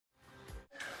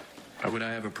would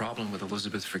I have a problem with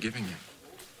Elizabeth forgiving you?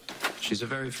 She's a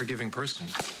very forgiving person.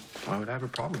 Why would I have a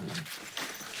problem with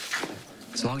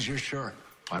it? As long as you're sure.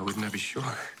 Why wouldn't I be sure?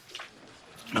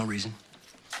 No reason.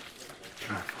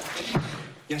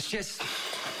 Yeah, it's just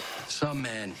some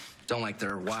men don't like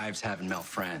their wives having male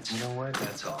friends. You know what?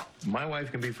 That's all. My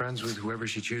wife can be friends with whoever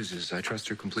she chooses. I trust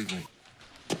her completely.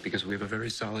 Because we have a very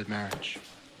solid marriage.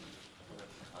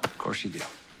 Of course you do.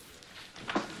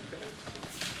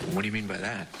 What do you mean by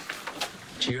that?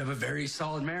 You have a very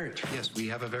solid marriage. Yes, we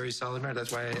have a very solid marriage.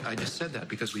 That's why I just said that,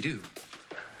 because we do.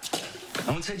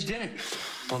 No one said you didn't.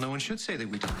 Well, no one should say that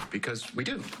we don't, because we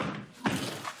do.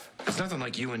 It's nothing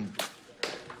like you and...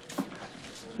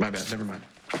 My bad, never mind.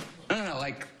 No,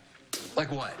 like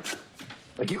what?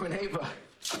 Like you and Ava.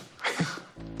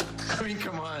 I mean,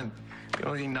 come on. The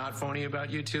only thing not phony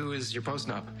about you two is your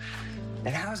post-nup. And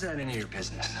how's that any of your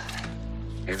business?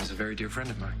 Ava's a very dear friend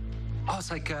of mine. Oh,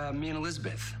 it's like me and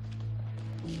Elizabeth.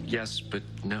 Yes, but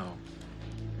no.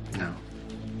 No.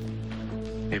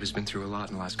 Ava's been through a lot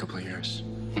in the last couple of years.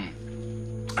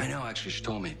 I know, actually, she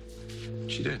told me.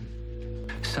 She did.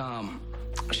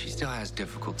 She still has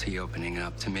difficulty opening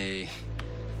up to me.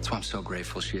 That's why I'm so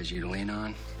grateful she has you to lean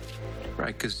on.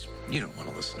 Right, because you don't want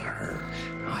to listen to her.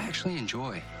 I actually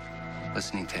enjoy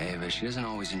listening to Ava. She doesn't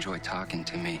always enjoy talking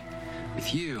to me.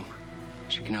 With you,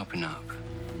 she can open up.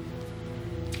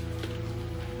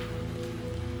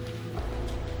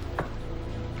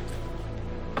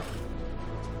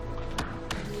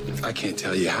 I can't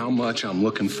tell you how much I'm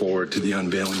looking forward to the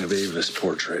unveiling of Ava's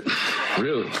portrait.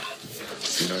 Really?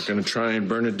 You're not going to try and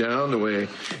burn it down the way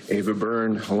Ava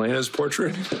burned Helena's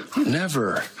portrait?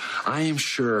 Never. I am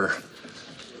sure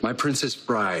my princess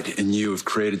bride and you have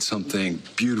created something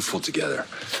beautiful together.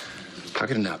 How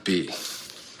could it not be?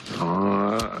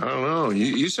 I don't know.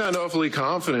 You sound awfully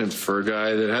confident for a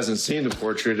guy that hasn't seen the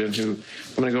portrait and who,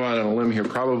 I'm going to go out on a limb here,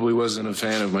 probably wasn't a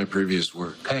fan of my previous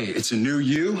work. Hey, it's a new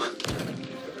you,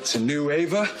 it's a new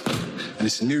Ava, and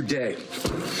it's a new day.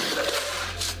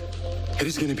 It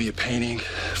is going to be a painting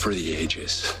for the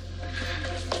ages,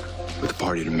 with a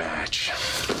party to match.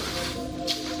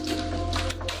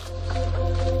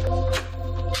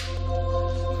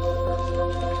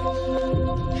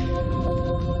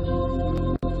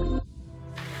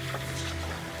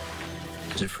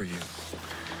 Is it for you?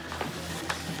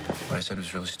 What I said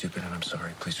was really stupid, and I'm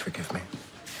sorry. Please forgive me.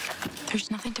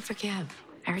 There's nothing to forgive.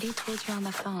 I already told you on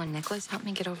the phone. Nicholas helped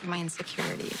me get over my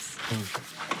insecurities.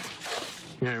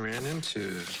 Yeah, I ran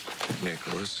into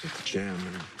Nicholas at the gym,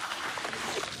 and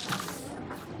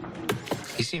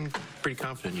he seemed pretty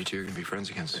confident you two are going to be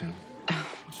friends again soon.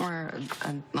 We're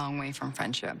a long way from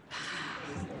friendship.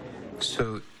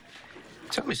 So,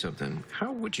 tell me something.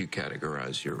 How would you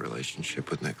categorize your relationship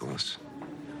with Nicholas?